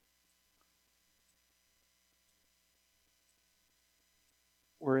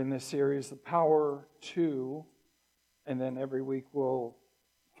We're in this series, The Power To, and then every week we'll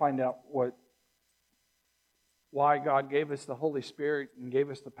find out why God gave us the Holy Spirit and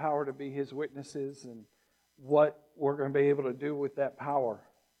gave us the power to be His witnesses and what we're going to be able to do with that power.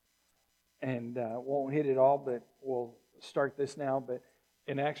 And won't hit it all, but we'll start this now. But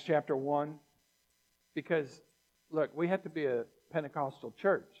in Acts chapter 1, because, look, we have to be a Pentecostal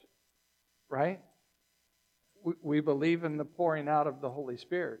church, right? We believe in the pouring out of the Holy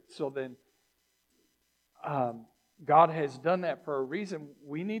Spirit. So then God has done that for a reason.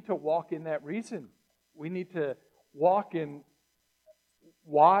 We need to walk in that reason. We need to walk in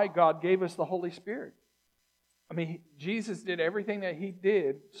why God gave us the Holy Spirit. I mean, Jesus did everything that He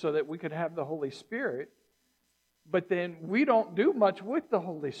did so that we could have the Holy Spirit, but then we don't do much with the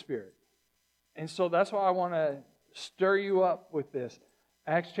Holy Spirit. And so that's why I want to stir you up with this.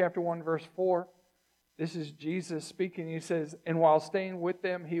 Acts chapter 1, verse 4. This is Jesus speaking. He says, "And while staying with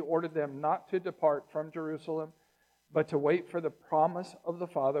them, He ordered them not to depart from Jerusalem, but to wait for the promise of the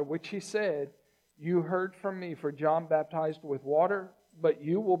Father, which He said, 'You heard from me, for John baptized with water, but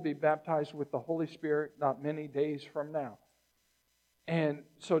you will be baptized with the Holy Spirit not many days from now.'" And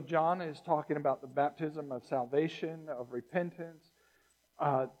so John is talking about the baptism of salvation, of repentance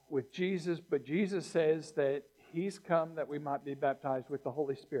with Jesus. But Jesus says that He's come that we might be baptized with the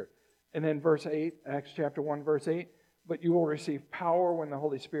Holy Spirit. And then verse 8, Acts chapter 1, verse 8, "But you will receive power when the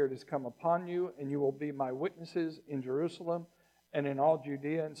Holy Spirit has come upon you, and you will be my witnesses in Jerusalem and in all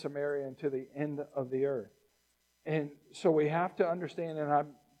Judea and Samaria and to the end of the earth." And so we have to understand, and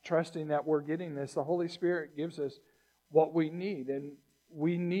I'm trusting that we're getting this, the Holy Spirit gives us what we need, and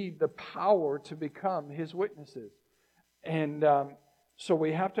we need the power to become His witnesses. And so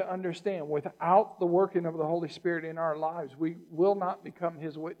we have to understand, without the working of the Holy Spirit in our lives, we will not become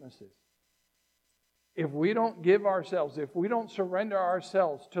His witnesses. If we don't give ourselves, if we don't surrender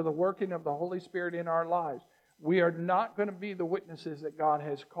ourselves to the working of the Holy Spirit in our lives, we are not going to be the witnesses that God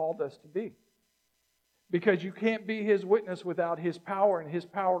has called us to be. Because you can't be His witness without His power, and His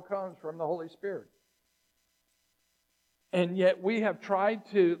power comes from the Holy Spirit. And yet we have tried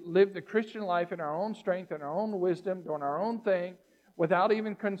to live the Christian life in our own strength and our own wisdom, doing our own thing, without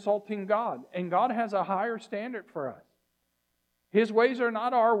even consulting God. And God has a higher standard for us. His ways are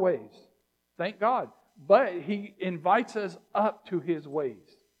not our ways. Thank God. But He invites us up to His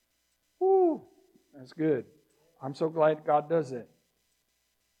ways. Woo! That's good. I'm so glad God does it.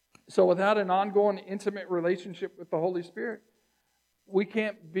 So without an ongoing, intimate relationship with the Holy Spirit, we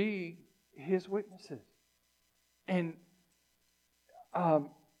can't be His witnesses. And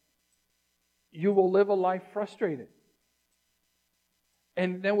you will live a life frustrated.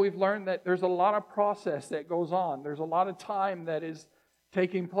 And then we've learned that there's a lot of process that goes on. There's a lot of time that is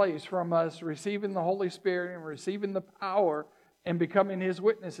taking place from us receiving the Holy Spirit and receiving the power and becoming His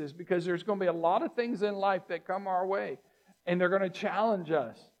witnesses, because there's going to be a lot of things in life that come our way, and they're going to challenge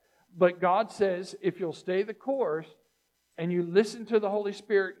us. But God says, if you'll stay the course and you listen to the Holy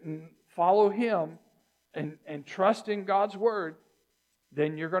Spirit and follow Him and trust in God's Word,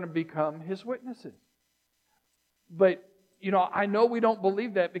 then you're going to become His witnesses. But, I know we don't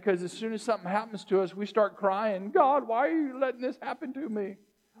believe that, because as soon as something happens to us, we start crying, "God, why are you letting this happen to me?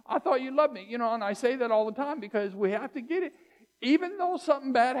 I thought you loved me." And I say that all the time because we have to get it. Even though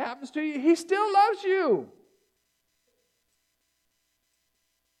something bad happens to you, He still loves you.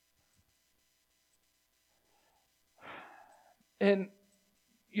 And,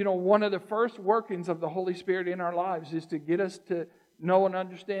 one of the first workings of the Holy Spirit in our lives is to get us to know and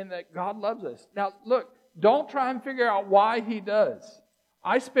understand that God loves us. Now, look, don't try and figure out why He does.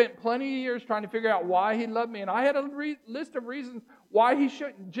 I spent plenty of years trying to figure out why He loved me, and I had a list of reasons why He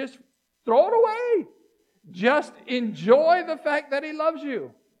shouldn't. Just throw it away. Just enjoy the fact that He loves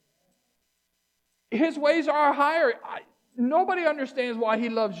you. His ways are higher. Nobody understands why He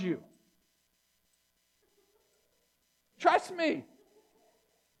loves you. Trust me.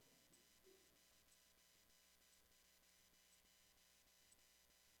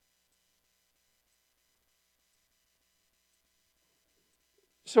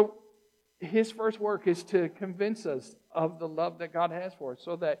 So His first work is to convince us of the love that God has for us,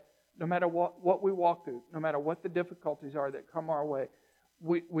 so that no matter what we walk through, no matter what the difficulties are that come our way,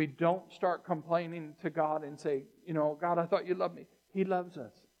 we don't start complaining to God and say, "God, I thought you loved me." He loves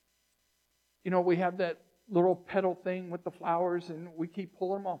us. We have that little petal thing with the flowers, and we keep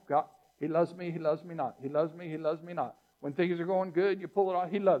pulling them off. God, He loves me, He loves me not. He loves me, He loves me not. When things are going good, you pull it off.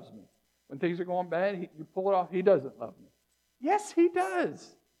 He loves me. When things are going bad, you pull it off. He doesn't love me. Yes, He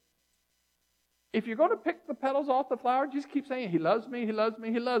does. If you're going to pick the petals off the flower, just keep saying, "He loves me, He loves me,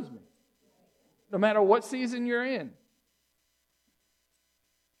 He loves me." No matter what season you're in.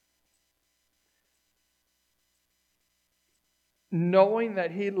 knowing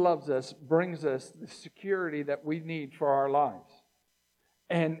that He loves us brings us the security that we need for our lives.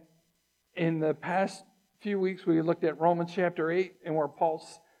 And in the past few weeks, we looked at Romans chapter 8, and where Paul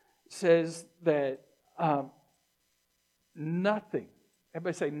says that nothing,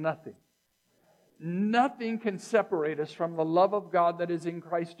 everybody say nothing. Nothing can separate us from the love of God that is in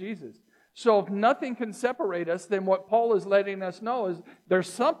Christ Jesus. So if nothing can separate us, then what Paul is letting us know is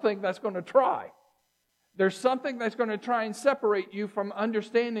there's something that's going to try. There's something that's going to try and separate you from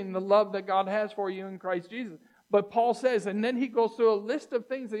understanding the love that God has for you in Christ Jesus. But Paul says, and then he goes through a list of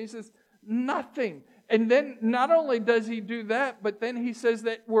things, and he says, nothing. And then not only does he do that, but then he says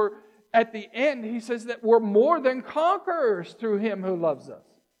that we're, at the end, he says that we're more than conquerors through Him who loves us.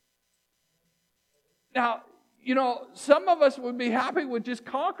 Now, some of us would be happy with just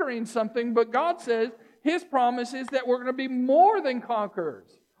conquering something, but God says His promise is that we're going to be more than conquerors.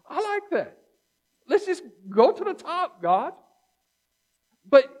 I like that. Let's just go to the top, God.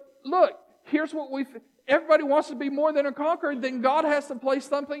 But look, here's what everybody wants to be more than a conqueror, then God has to place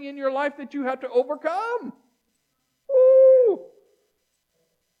something in your life that you have to overcome. Woo!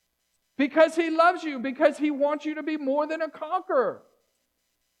 Because He loves you, because He wants you to be more than a conqueror.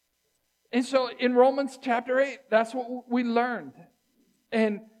 And so in Romans chapter 8, that's what we learned.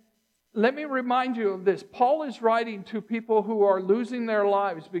 And let me remind you of this. Paul is writing to people who are losing their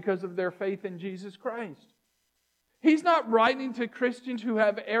lives because of their faith in Jesus Christ. He's not writing to Christians who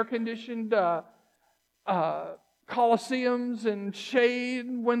have air-conditioned coliseums and shade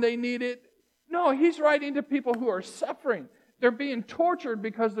when they need it. No, he's writing to people who are suffering. They're being tortured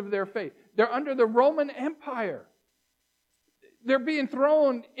because of their faith. They're under the Roman Empire. They're being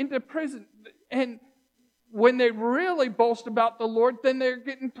thrown into prison. And when they really boast about the Lord, then they're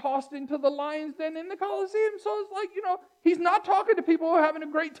getting tossed into the lion's den in the Colosseum. So it's like, He's not talking to people who are having a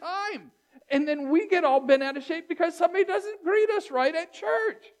great time. And then we get all bent out of shape because somebody doesn't greet us right at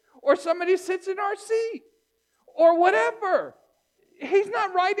church. Or somebody sits in our seat. Or whatever. He's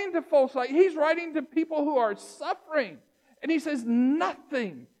not writing to folks like, He's writing to people who are suffering. And he says,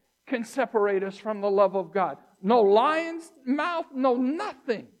 nothing can separate us from the love of God. No lion's mouth, no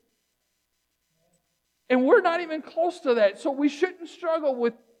nothing. And we're not even close to that. So we shouldn't struggle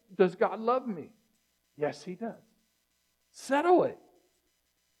with, does God love me? Yes, He does. Settle it.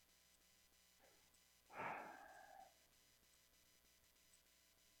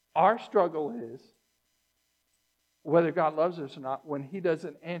 Our struggle is whether God loves us or not when He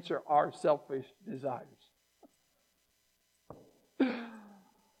doesn't answer our selfish desires.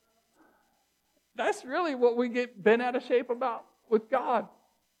 That's really what we get bent out of shape about with God.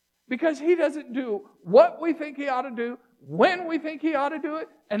 Because He doesn't do what we think He ought to do, when we think He ought to do it,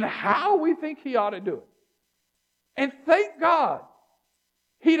 and how we think He ought to do it. And thank God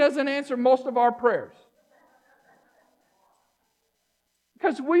He doesn't answer most of our prayers.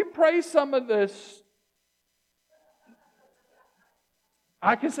 Because we pray some of this,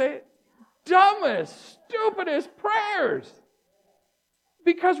 I can say it, dumbest, stupidest prayers.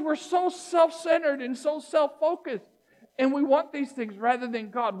 Because we're so self-centered and so self-focused. And we want these things rather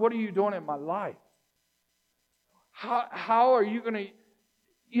than, God, what are you doing in my life? How are you going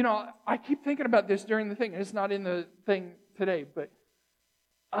to... I keep thinking about this during the thing. It's not in the thing today, but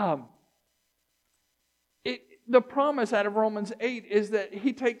the promise out of Romans 8 is that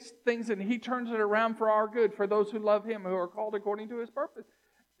He takes things and He turns it around for our good, for those who love Him, who are called according to His purpose.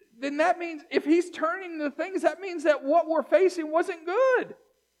 Then that means, if He's turning the things, that means that what we're facing wasn't good.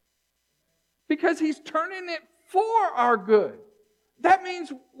 Because He's turning it for our good. That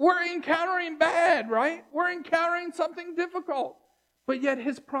means we're encountering bad, right? We're encountering something difficult. But yet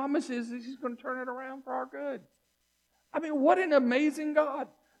His promise is He's going to turn it around for our good. I mean, what an amazing God.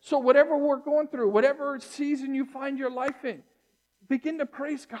 So whatever we're going through, whatever season you find your life in, begin to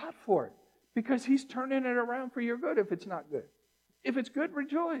praise God for it. Because He's turning it around for your good if it's not good. If it's good,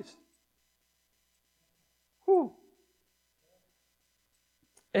 rejoice. Whew.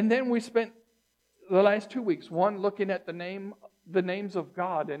 And then we spent the last 2 weeks, one looking at the names of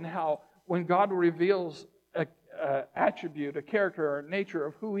God and how when God reveals an attribute, a character, or a nature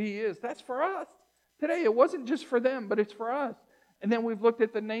of who He is, that's for us. Today, it wasn't just for them, but it's for us. And then we've looked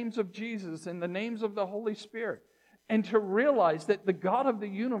at the names of Jesus and the names of the Holy Spirit. And to realize that the God of the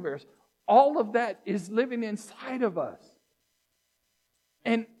universe, all of that is living inside of us.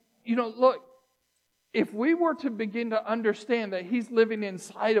 And, look, if we were to begin to understand that He's living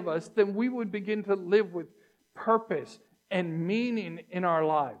inside of us, then we would begin to live with purpose and meaning in our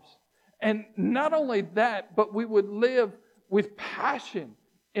lives. And not only that, but we would live with passion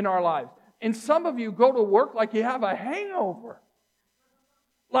in our lives. And some of you go to work like you have a hangover.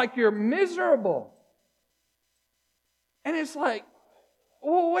 Like you're miserable. And it's like,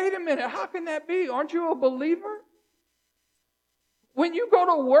 well, wait a minute. How can that be? Aren't you a believer? When you go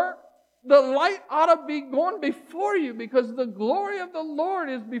to work, the light ought to be going before you because the glory of the Lord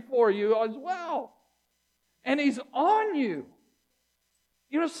is before you as well. And He's on you.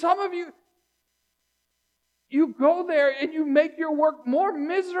 You know, some of you, you go there and you make your work more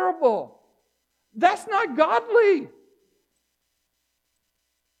miserable. That's not godly.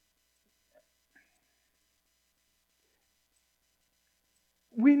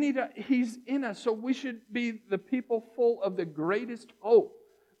 He's in us, so we should be the people full of the greatest hope,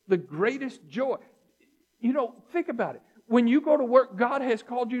 the greatest joy. You know, think about it. When you go to work, God has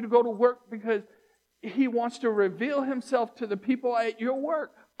called you to go to work because He wants to reveal Himself to the people at your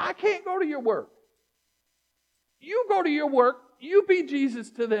work. I can't go to your work. You go to your work, you be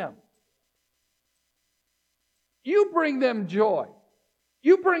Jesus to them. You bring them joy.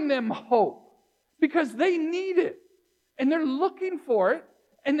 You bring them hope because they need it and they're looking for it.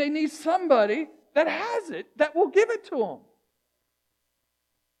 And they need somebody that has it, that will give it to them.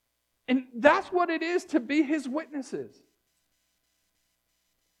 And that's what it is to be His witnesses.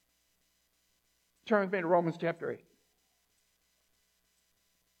 Turn with me to Romans chapter 8.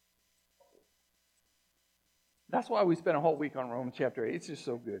 That's why we spent a whole week on Romans chapter 8. It's just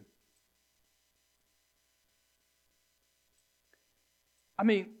so good. I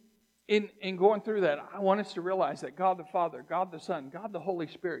mean, in going through that, I want us to realize that God the Father, God the Son, God the Holy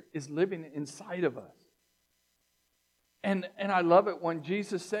Spirit is living inside of us. And I love it when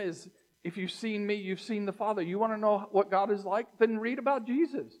Jesus says, if you've seen me, you've seen the Father. You want to know what God is like? Then read about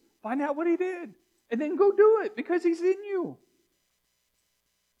Jesus. Find out what He did. And then go do it because He's in you.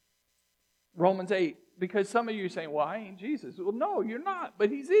 Romans 8, because some of you are saying, well, I ain't Jesus. Well, no, you're not, but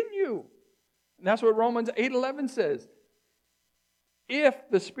He's in you. And that's what Romans 8:11 says. If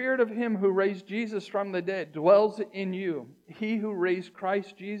the Spirit of Him who raised Jesus from the dead dwells in you, He who raised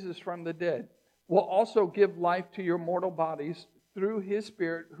Christ Jesus from the dead will also give life to your mortal bodies through His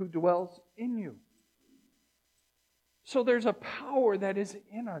Spirit who dwells in you. So there's a power that is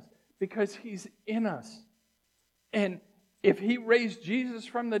in us because He's in us. And if He raised Jesus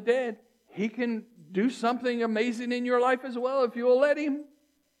from the dead, He can do something amazing in your life as well if you will let Him.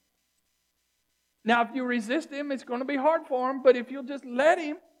 Now, if you resist Him, it's going to be hard for Him. But if you'll just let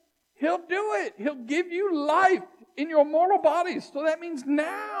Him, He'll do it. He'll give you life in your mortal bodies. So that means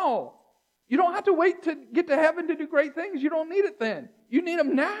now. You don't have to wait to get to heaven to do great things. You don't need it then. You need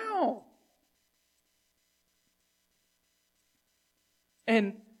them now.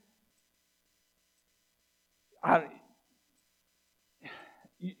 And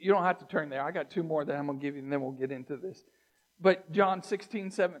you don't have to turn there. I got two more that I'm going to give you, and then we'll get into this. But John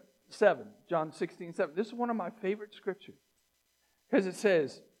 16:7. John 16:7. This is one of my favorite scriptures. Because it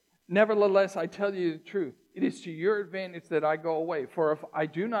says, nevertheless, I tell you the truth. It is to your advantage that I go away. For if I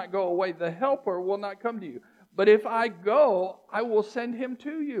do not go away, the Helper will not come to you. But if I go, I will send Him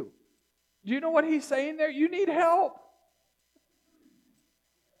to you. Do you know what He's saying there? You need help.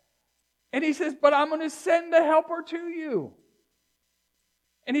 And He says, but I'm going to send the Helper to you.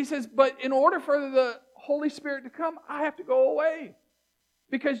 And He says, but in order for the Holy Spirit to come, I have to go away.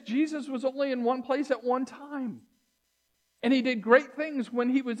 Because Jesus was only in one place at one time. And He did great things when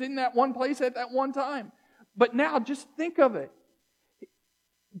He was in that one place at that one time. But now, just think of it.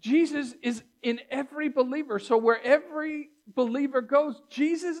 Jesus is in every believer. So where every believer goes,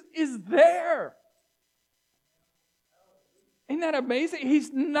 Jesus is there. Isn't that amazing?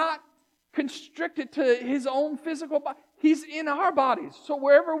 He's not constricted to His own physical body. He's in our bodies. So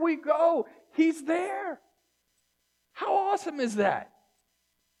wherever we go, He's there. How awesome is that?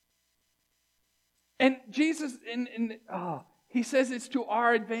 And Jesus, He says it's to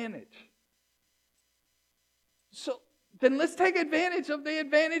our advantage. So then let's take advantage of the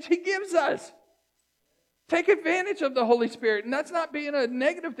advantage He gives us. Take advantage of the Holy Spirit. And that's not being a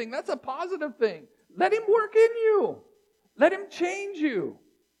negative thing. That's a positive thing. Let Him work in you. Let Him change you.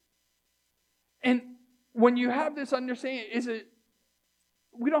 And when you have this understanding,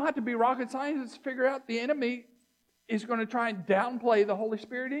 we don't have to be rocket scientists to figure out the enemy is going to try and downplay the Holy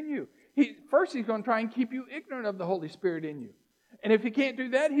Spirit in you. First, he's going to try and keep you ignorant of the Holy Spirit in you. And if he can't do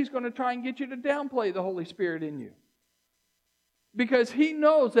that, he's going to try and get you to downplay the Holy Spirit in you. Because he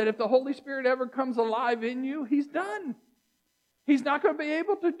knows that if the Holy Spirit ever comes alive in you, he's done. He's not going to be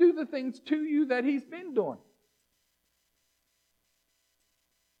able to do the things to you that he's been doing.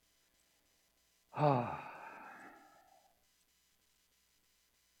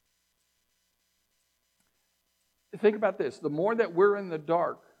 Think about this. The more that we're in the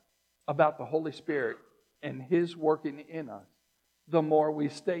dark about the Holy Spirit and His working in us, the more we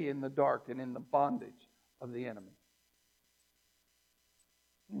stay in the dark and in the bondage of the enemy.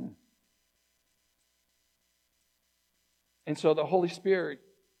 And so the Holy Spirit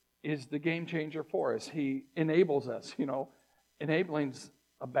is the game changer for us. He enables us. Enabling's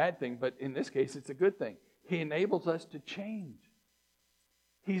a bad thing, but in this case, it's a good thing. He enables us to change.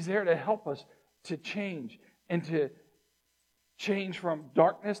 He's there to help us to change and to change from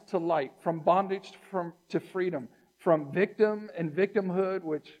darkness to light, from bondage to freedom, from victim and victimhood,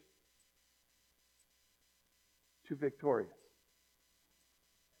 to victorious.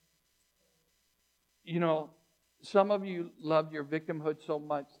 Some of you love your victimhood so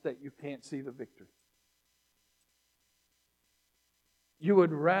much that you can't see the victory. You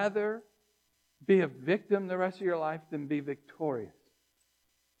would rather be a victim the rest of your life than be victorious.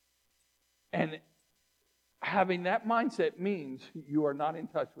 And having that mindset means you are not in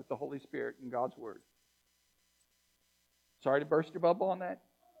touch with the Holy Spirit and God's Word. Sorry to burst your bubble on that.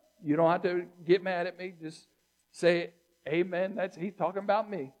 You don't have to get mad at me. Just say, amen. He's talking about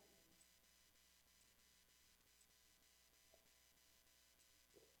me.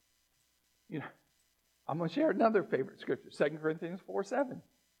 I'm going to share another favorite scripture, 2 Corinthians 4:7.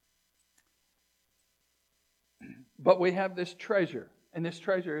 But we have this treasure, and this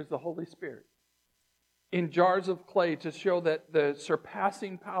treasure is the Holy Spirit, in jars of clay to show that the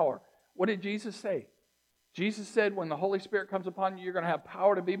surpassing power. What did Jesus say? Jesus said, when the Holy Spirit comes upon you, you're going to have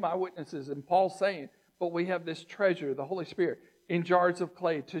power to be my witnesses. And Paul's saying, but we have this treasure, the Holy Spirit, in jars of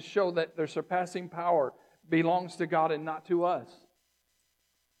clay to show that the surpassing power belongs to God and not to us.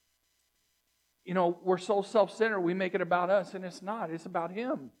 We're so self-centered, we make it about us, and it's not. It's about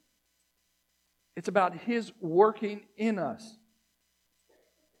Him. It's about His working in us.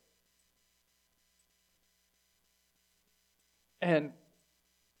 And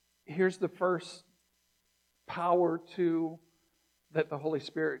here's the first power that the Holy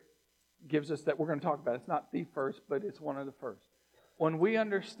Spirit gives us that we're going to talk about. It's not the first, but it's one of the first. When we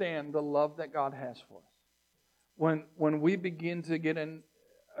understand the love that God has for us, when we begin to get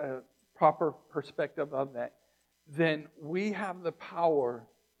a proper perspective of that, then we have the power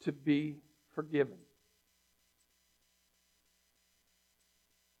to be forgiven.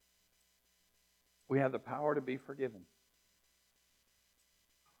 We have the power to be forgiven.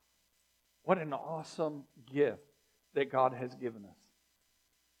 What an awesome gift that God has given us.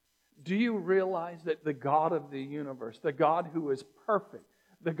 Do you realize that the God of the universe, the God who is perfect,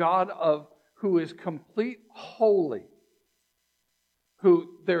 the God who is complete holy,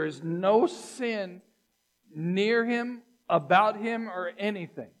 who there is no sin near Him, about Him, or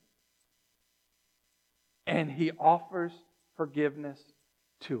anything, and He offers forgiveness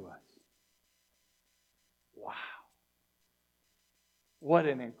to us? Wow. What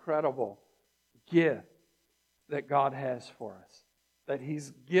an incredible gift that God has for us, that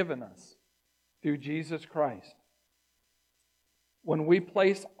He's given us through Jesus Christ. When we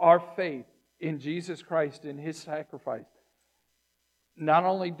place our faith in Jesus Christ, in His sacrifice, not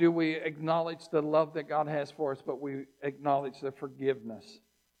only do we acknowledge the love that God has for us, but we acknowledge the forgiveness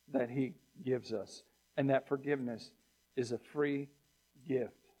that He gives us. And that forgiveness is a free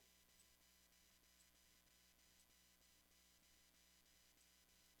gift.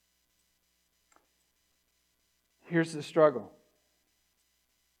 Here's the struggle.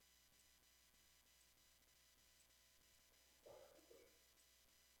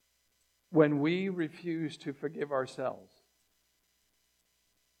 When we refuse to forgive ourselves,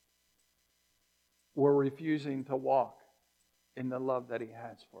 we're refusing to walk in the love that He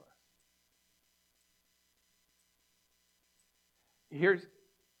has for us.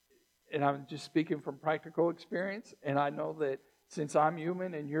 And I'm just speaking from practical experience, and I know that since I'm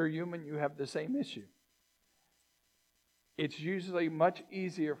human and you're human, you have the same issue. It's usually much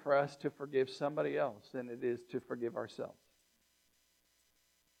easier for us to forgive somebody else than it is to forgive ourselves.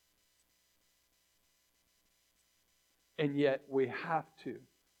 And yet we have to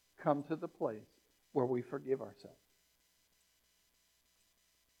come to the place where we forgive ourselves.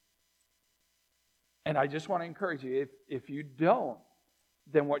 And I just want to encourage you, if you don't,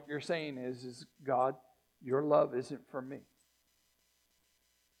 then what you're saying is God, your love isn't for me.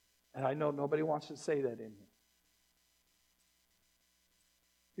 And I know nobody wants to say that in here.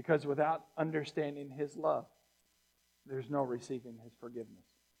 Because without understanding His love, there's no receiving His forgiveness.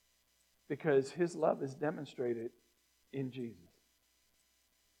 Because His love is demonstrated in Jesus.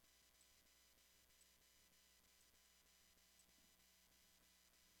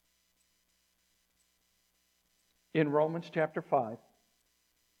 In Romans chapter 5,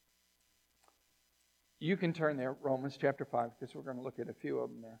 you can turn there, Romans chapter 5, because we're going to look at a few of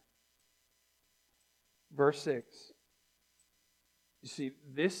them there. Verse 6. You see,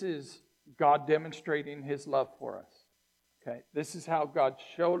 this is God demonstrating His love for us. Okay, this is how God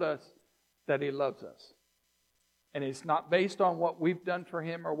showed us that He loves us. And it's not based on what we've done for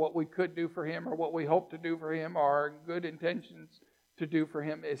Him or what we could do for Him or what we hope to do for Him or our good intentions to do for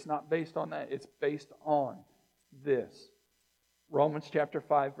Him. It's not based on that. It's based on this. Romans chapter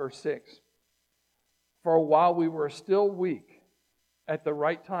 5, verse 6. For while we were still weak, at the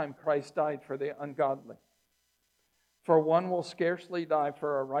right time Christ died for the ungodly. For one will scarcely die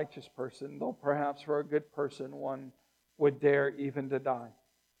for a righteous person, though perhaps for a good person one would dare even to die.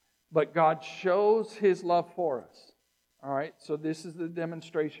 But God shows His love for us. All right, so this is the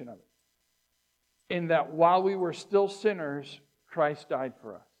demonstration of it. In that while we were still sinners, Christ died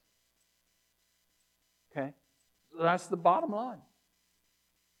for us. Okay? So that's the bottom line.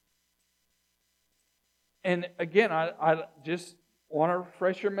 And again, I just want to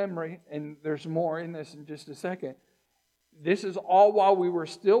refresh your memory, and there's more in this in just a second. This is all while we were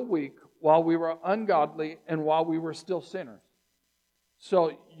still weak, while we were ungodly, and while we were still sinners.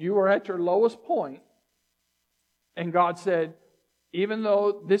 So you were at your lowest point, and God said, even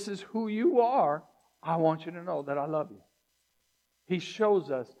though this is who you are, I want you to know that I love you. He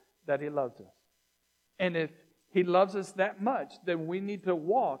shows us that He loves us. And if He loves us that much, then we need to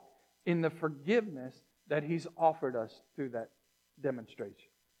walk in the forgiveness that He's offered us through that demonstration.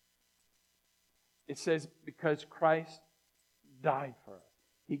 It says, because Christ died for us.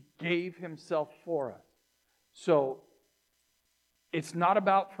 He gave Himself for us. So, it's not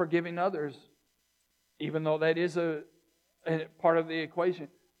about forgiving others, even though that is a part of the equation.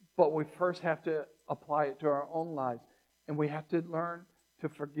 But we first have to apply it to our own lives. And we have to learn to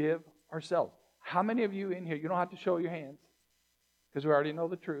forgive ourselves. How many of you in here, you don't have to show your hands, because we already know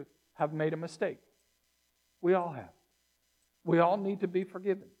the truth, have made a mistake? We all have. We all need to be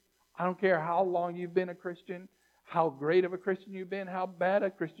forgiven. I don't care how long you've been a Christian, how great of a Christian you've been, how bad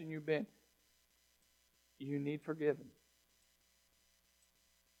a Christian you've been. You need forgiven.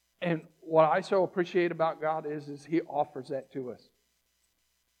 And what I so appreciate about God is He offers that to us.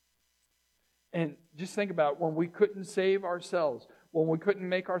 And just think about it, when we couldn't save ourselves, when we couldn't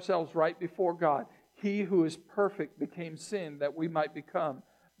make ourselves right before God, He who is perfect became sin that we might become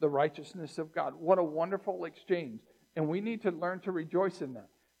the righteousness of God. What a wonderful exchange. And we need to learn to rejoice in that.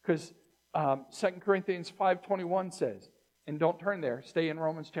 Because 2 Corinthians 5:21 says, and don't turn there, stay in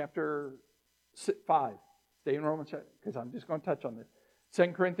Romans chapter 5. Stay in Romans, because I'm just going to touch on this.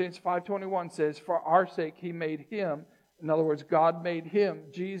 2 Corinthians 5:21 says, for our sake He made Him, in other words, God made Him,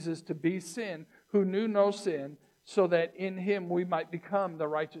 Jesus, to be sin, who knew no sin, so that in Him we might become the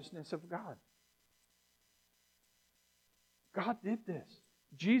righteousness of God. God did this.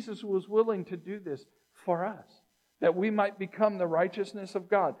 Jesus was willing to do this for us, that we might become the righteousness of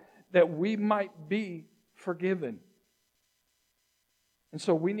God, that we might be forgiven. And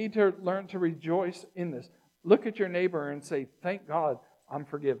so we need to learn to rejoice in this. Look at your neighbor and say, thank God I'm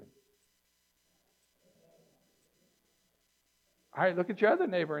forgiven. All right, look at your other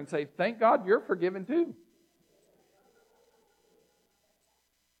neighbor and say, thank God you're forgiven too.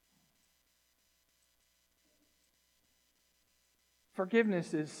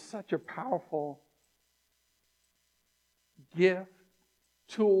 Forgiveness is such a powerful gift,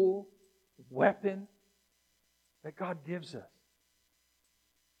 tool, weapon that God gives us.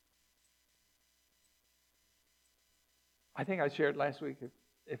 I think I shared last week,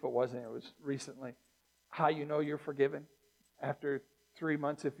 if it wasn't, it was recently, how you know you're forgiven. After 3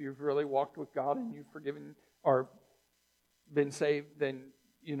 months, if you've really walked with God and you've forgiven or been saved, then,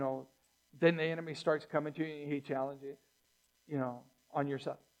 then the enemy starts coming to you and he challenges you, on your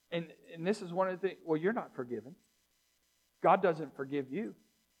side. And this is one of the things, well, you're not forgiven. God doesn't forgive you.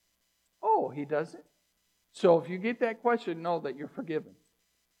 Oh, He doesn't? So if you get that question, know that you're forgiven.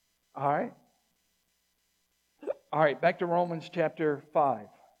 All right? All right, back to Romans chapter 5.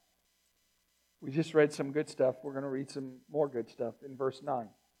 We just read some good stuff. We're going to read some more good stuff in verse 9.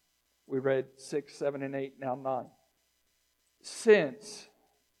 We read 6, 7, and 8, now 9. Since,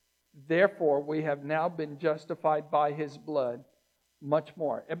 therefore, we have now been justified by His blood, much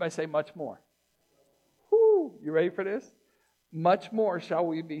more. Everybody say much more. Whoo, you ready for this? Much more shall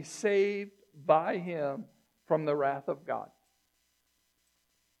we be saved by Him from the wrath of God.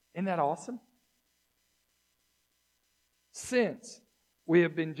 Isn't that awesome? Since we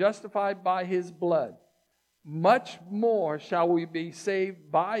have been justified by His blood, much more shall we be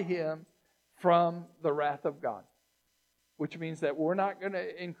saved by Him from the wrath of God. Which means that we're not going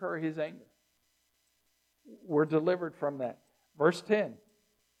to incur His anger. We're delivered from that. Verse 10.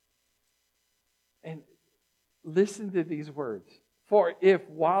 And listen to these words. For if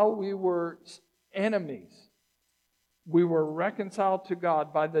while we were enemies, we were reconciled to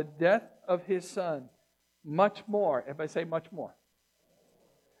God by the death of His Son, Much more. Everybody say much more.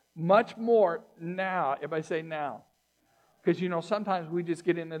 Much more now. Everybody say now. Because, sometimes we just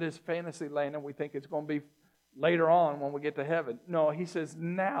get into this fantasy land and we think it's going to be later on when we get to heaven. No, he says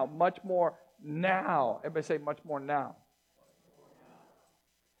now. Much more now. Everybody say much more now.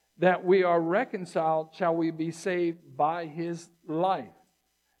 That we are reconciled, shall we be saved by his life.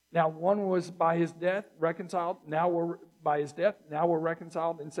 Now, one was by his death, reconciled. Now we're by his death. Now we're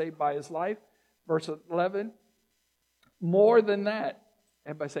reconciled and saved by his life. Verse 11. More than that.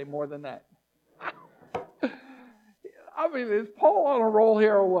 Everybody say more than that. I mean, is Paul on a roll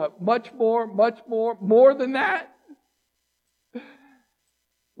here or what? Much more than that?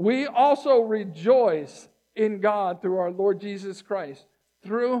 We also rejoice in God through our Lord Jesus Christ,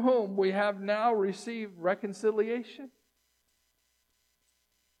 through whom we have now received reconciliation.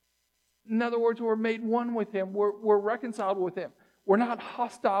 In other words, we're made one with him. We're reconciled with him. We're not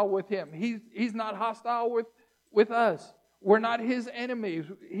hostile with him. He's not hostile with us. We're not his enemies.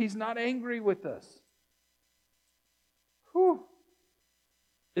 He's not angry with us. Whew.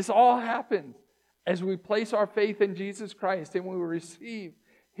 This all happens as we place our faith in Jesus Christ and we receive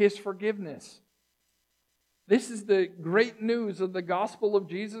his forgiveness. This is the great news of the gospel of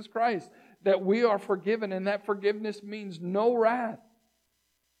Jesus Christ, that we are forgiven, and that forgiveness means no wrath.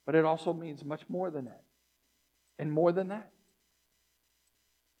 But it also means much more than that. And more than that.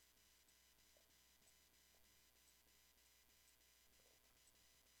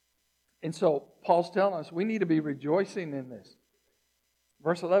 And so Paul's telling us we need to be rejoicing in this.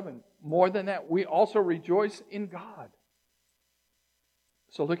 Verse 11, more than that, we also rejoice in God.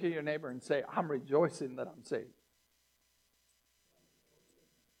 So look at your neighbor and say, I'm rejoicing that I'm saved.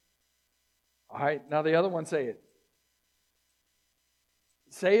 All right, now the other one, say it.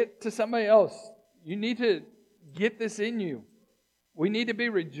 Say it to somebody else. You need to get this in you. We need to be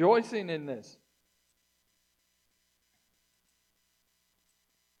rejoicing in this.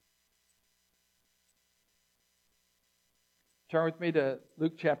 Turn with me to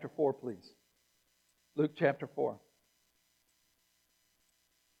Luke chapter 4, please. Luke chapter 4.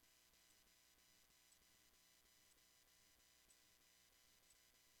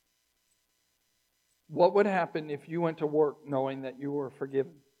 What would happen if you went to work knowing that you were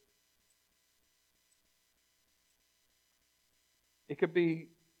forgiven? It could be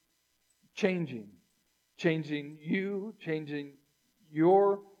changing you, changing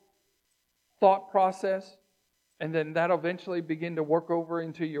your thought process, and then that'll eventually begin to work over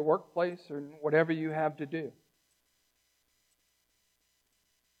into your workplace or whatever you have to do.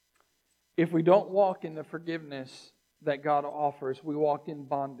 If we don't walk in the forgiveness that God offers, we walk in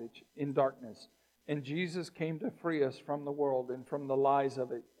bondage, in darkness. And Jesus came to free us from the world and from the lies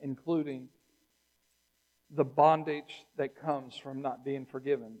of it, including the bondage that comes from not being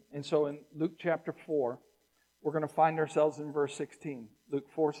forgiven. And so in Luke chapter 4, we're going to find ourselves in verse 16. Luke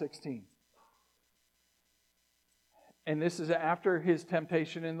 4:16. And this is after his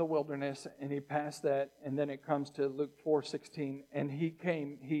temptation in the wilderness, and he passed that, and then it comes to Luke 4:16. And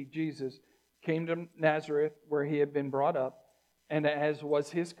Jesus, came to Nazareth, where he had been brought up, and as was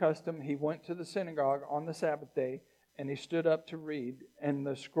his custom, he went to the synagogue on the Sabbath day, and he stood up to read, and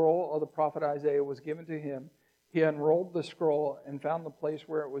the scroll of the prophet Isaiah was given to him. He unrolled the scroll and found the place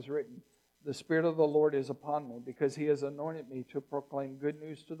where it was written, "The Spirit of the Lord is upon me, because he has anointed me to proclaim good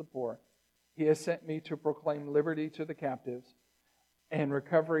news to the poor. He has sent me to proclaim liberty to the captives and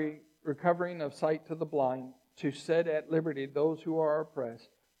recovering of sight to the blind, to set at liberty those who are oppressed,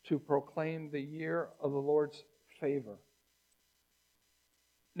 to proclaim the year of the Lord's favor."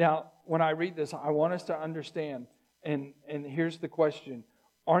 Now, when I read this, I want us to understand, and here's the question.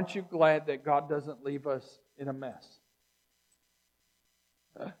 Aren't you glad that God doesn't leave us in a mess?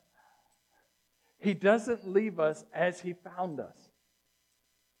 He doesn't leave us as he found us.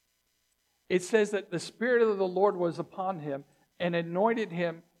 It says that the Spirit of the Lord was upon him and anointed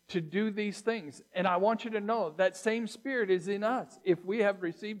him to do these things. And I want you to know that same Spirit is in us if we have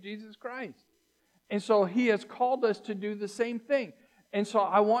received Jesus Christ. And so he has called us to do the same thing. And so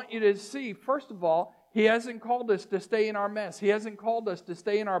I want you to see, first of all, he hasn't called us to stay in our mess. He hasn't called us to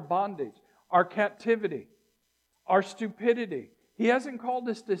stay in our bondage, our captivity, our stupidity. He hasn't called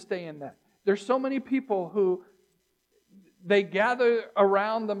us to stay in that. There's so many people who they gather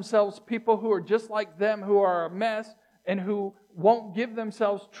around themselves people who are just like them, who are a mess, and who won't give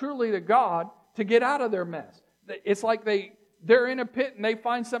themselves truly to God to get out of their mess. It's like they're in a pit and they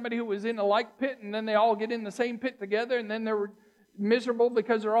find somebody who was in a like pit, and then they all get in the same pit together, and then they're miserable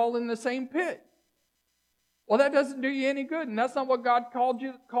because they're all in the same pit. Well, that doesn't do you any good, and that's not what God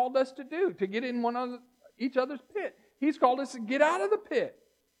called us to do, to get in each other's pit. He's called us to get out of the pit,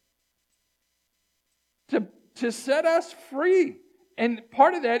 to set us free. And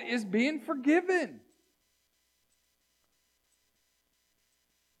part of that is being forgiven.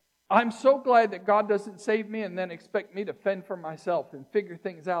 I'm so glad that God doesn't save me and then expect me to fend for myself and figure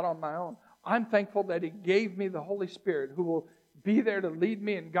things out on my own. I'm thankful that He gave me the Holy Spirit who will be there to lead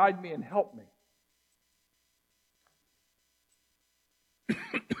me and guide me and help me.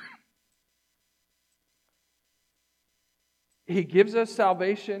 He gives us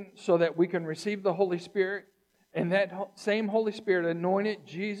salvation so that we can receive the Holy Spirit. And that same Holy Spirit anointed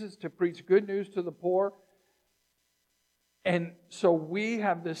Jesus to preach good news to the poor. And so we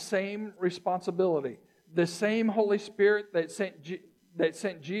have the same responsibility. The same Holy Spirit that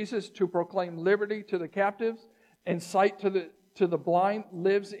sent Jesus to proclaim liberty to the captives and sight to the blind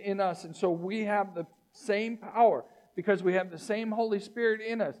lives in us. And so we have the same power because we have the same Holy Spirit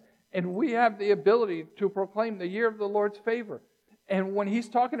in us. And we have the ability to proclaim the year of the Lord's favor. And when He's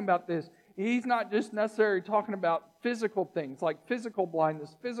talking about this, He's not just necessarily talking about physical things like physical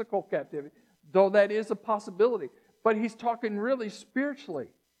blindness, physical captivity, though that is a possibility. But He's talking really spiritually.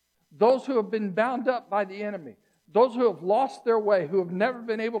 Those who have been bound up by the enemy, those who have lost their way, who have never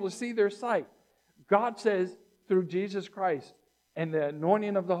been able to see their sight. God says through Jesus Christ and the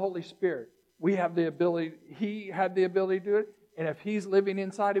anointing of the Holy Spirit, we have the ability, He had the ability to do it. And if He's living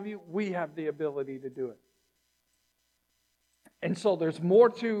inside of you, we have the ability to do it. And so there's more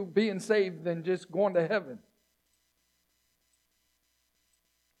to being saved than just going to heaven.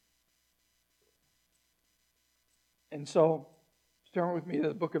 And so, turn with me to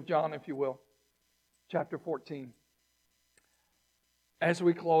the book of John, if you will, chapter 14. As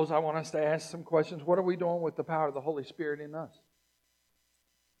we close, I want us to ask some questions. What are we doing with the power of the Holy Spirit in us?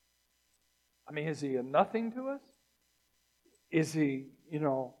 I mean, is He a nothing to us? Is He,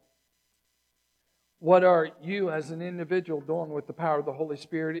 what are you as an individual doing with the power of the Holy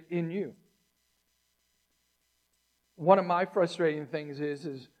Spirit in you? One of my frustrating things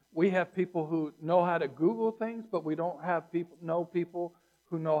is we have people who know how to Google things, but we don't have people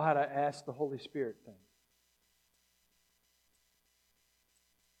who know how to ask the Holy Spirit things.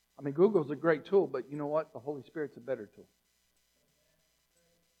 I mean, Google's a great tool, but you know what? The Holy Spirit's a better tool.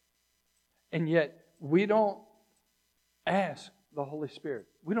 And yet, we don't ask the Holy Spirit.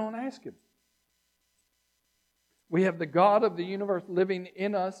 We don't ask Him. We have the God of the universe living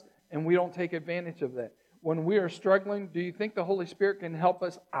in us, and we don't take advantage of that. When we are struggling, do you think the Holy Spirit can help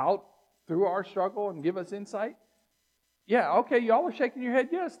us out through our struggle and give us insight? Yeah, okay, y'all are shaking your head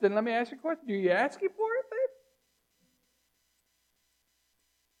yes. Then let me ask you a question. Do you ask Him for it then?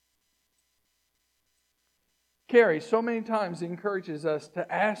 Carrie so many times encourages us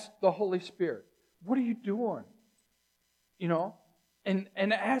to ask the Holy Spirit, what are you doing? And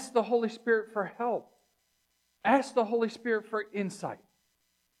ask the Holy Spirit for help. Ask the Holy Spirit for insight.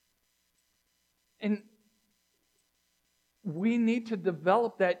 And we need to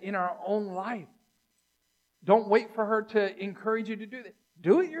develop that in our own life. Don't wait for her to encourage you to do that.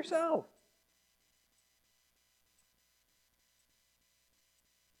 Do it yourself.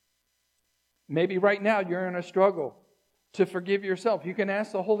 Maybe right now you're in a struggle to forgive yourself. You can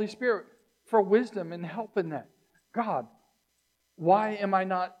ask the Holy Spirit for wisdom and help in that. God, why am I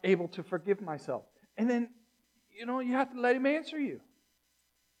not able to forgive myself? And then, you have to let Him answer you.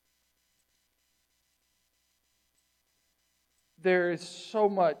 There is so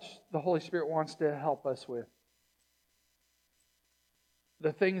much the Holy Spirit wants to help us with.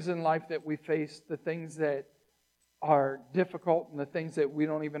 The things in life that we face, the things that are difficult, and the things that we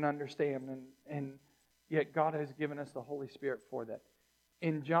don't even understand. And yet God has given us the Holy Spirit for that.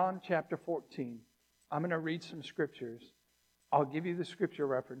 In John chapter 14, I'm going to read some scriptures. I'll give you the scripture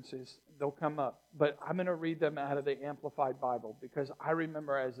references. They'll come up. But I'm going to read them out of the Amplified Bible because I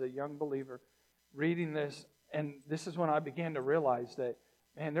remember as a young believer reading this, and this is when I began to realize that,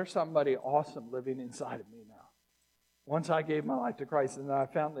 man, there's somebody awesome living inside of me now. Once I gave my life to Christ, and then I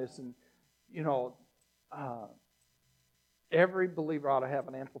found this, and, every believer ought to have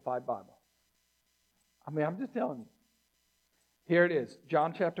an Amplified Bible. I mean, I'm just telling you. Here it is.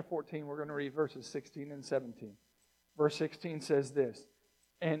 John chapter 14, we're going to read verses 16 and 17. Verse 16 says this,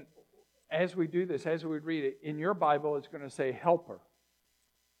 and as we do this, as we read it, in your Bible it's going to say helper.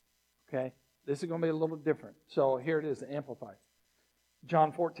 Okay? This is going to be a little different. So here it is, Amplified.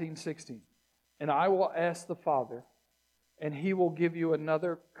 John 14:16. And I will ask the Father, and He will give you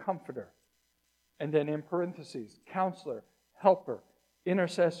another comforter. And then in parentheses, counselor, helper,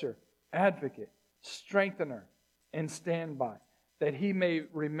 intercessor, advocate, strengthener, and standby, that He may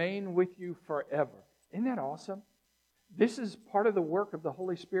remain with you forever. Isn't that awesome? This is part of the work of the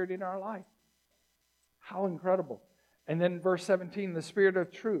Holy Spirit in our life. How incredible. And then verse 17, the Spirit of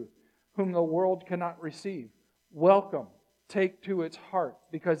truth, whom the world cannot receive. Welcome, take to its heart,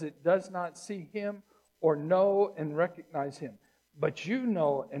 because it does not see him or know and recognize him. But you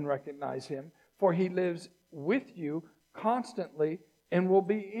know and recognize him, for he lives with you constantly and will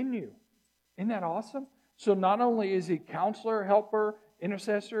be in you. Isn't that awesome? So not only is he counselor, helper,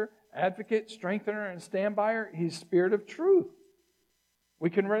 intercessor, advocate, strengthener, and standbyer, he's Spirit of truth. We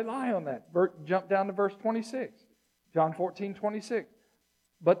can rely on that. Jump down to verse 26. John 14:26.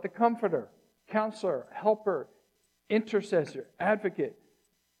 But the Comforter, counselor, helper, intercessor, advocate,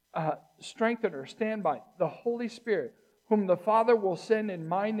 strengthener, standby, the Holy Spirit, whom the Father will send in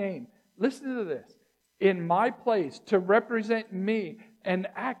my name. Listen to this. In my place to represent me and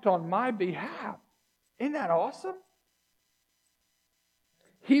act on my behalf. Isn't that awesome?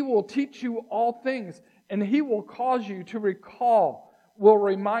 He will teach you all things, and he will cause you to recall, will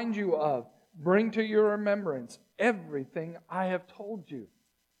remind you of, bring to your remembrance everything I have told you.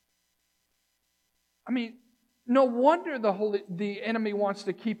 I mean, no wonder the enemy wants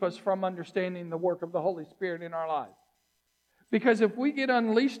to keep us from understanding the work of the Holy Spirit in our lives. Because if we get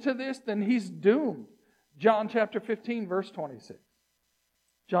unleashed to this, then he's doomed. John chapter 15, verse 26.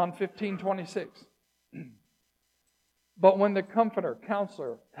 John 15:26. But when the Comforter,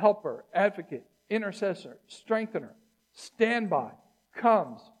 counselor, helper, advocate, intercessor, strengthener, standby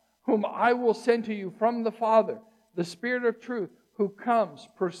comes, whom I will send to you from the Father, the Spirit of truth, who comes,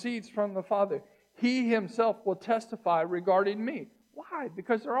 proceeds from the Father, he himself will testify regarding me. Why?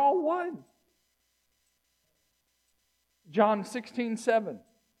 Because they're all one. John 16:7.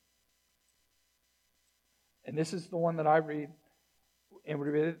 And this is the one that I read, and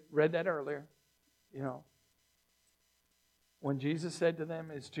we read that earlier. You know, when Jesus said to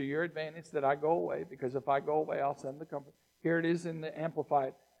them, it's to your advantage that I go away, because if I go away, I'll send the Comforter. Here it is in the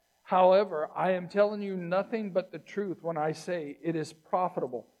Amplified. However, I am telling you nothing but the truth when I say it is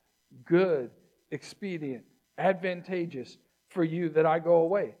profitable, good, expedient, advantageous for you that I go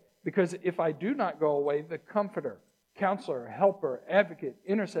away. Because if I do not go away, the Comforter, counselor, helper, advocate,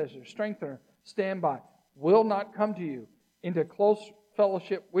 intercessor, strengthener, standby, will not come to you into close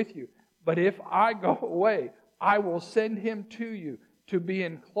fellowship with you. But if I go away, I will send him to you to be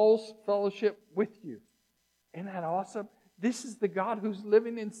in close fellowship with you. Isn't that awesome? This is the God who's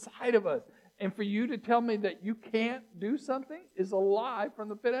living inside of us. And for you to tell me that you can't do something is a lie from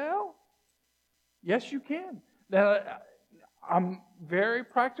the pit of hell. Yes, you can. Now, I'm very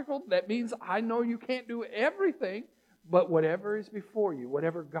practical. That means I know you can't do everything, but whatever is before you,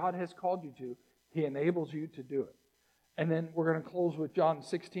 whatever God has called you to, he enables you to do it. And then we're going to close with John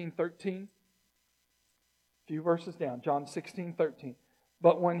 16:13. A few verses down. John 16:13.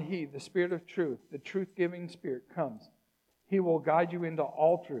 But when he, the Spirit of truth, the truth-giving Spirit, comes, he will guide you into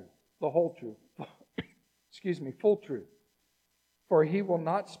all truth, the whole truth. Full truth. For he will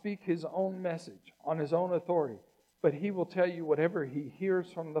not speak his own message on his own authority, but he will tell you whatever he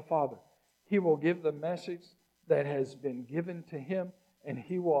hears from the Father. He will give the message that has been given to him, and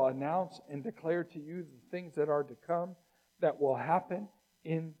he will announce and declare to you the things that are to come, that will happen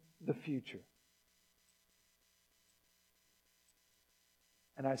in the future.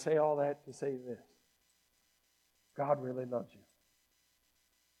 And I say all that to say this. God really loves you.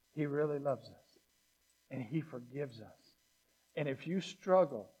 He really loves us. And he forgives us. And if you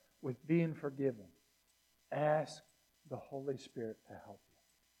struggle with being forgiven, ask the Holy Spirit to help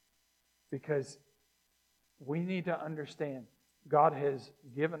you. Because we need to understand God has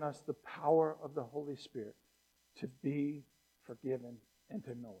given us the power of the Holy Spirit to be forgiven and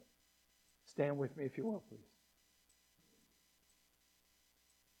to know it. Stand with me if you will, please.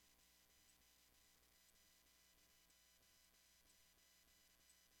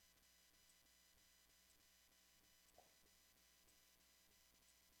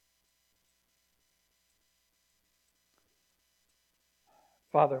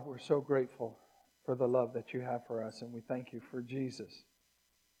 Father, we're so grateful for the love that you have for us, and we thank you for Jesus.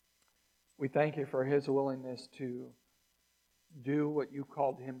 We thank you for his willingness to do what you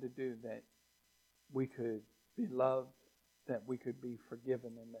called him to do, that we could be loved, that we could be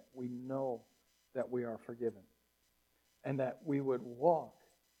forgiven, and that we know that we are forgiven, and that we would walk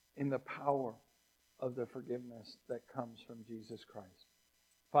in the power of the forgiveness that comes from Jesus Christ.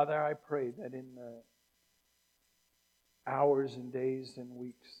 Father, I pray that in the hours and days and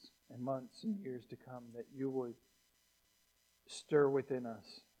weeks and months and years to come, that you would stir within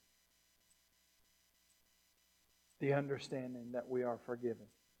us the understanding that we are forgiven.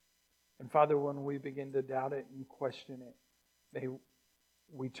 And Father, when we begin to doubt it and question it, may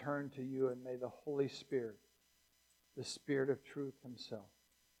we turn to you, and may the Holy Spirit, the Spirit of truth himself,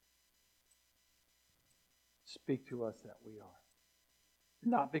 speak to us that we are.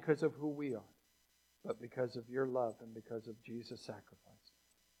 Not because of who we are, but because of your love and because of Jesus' sacrifice.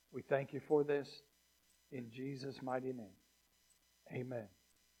 We thank you for this in Jesus' mighty name. Amen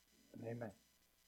and amen.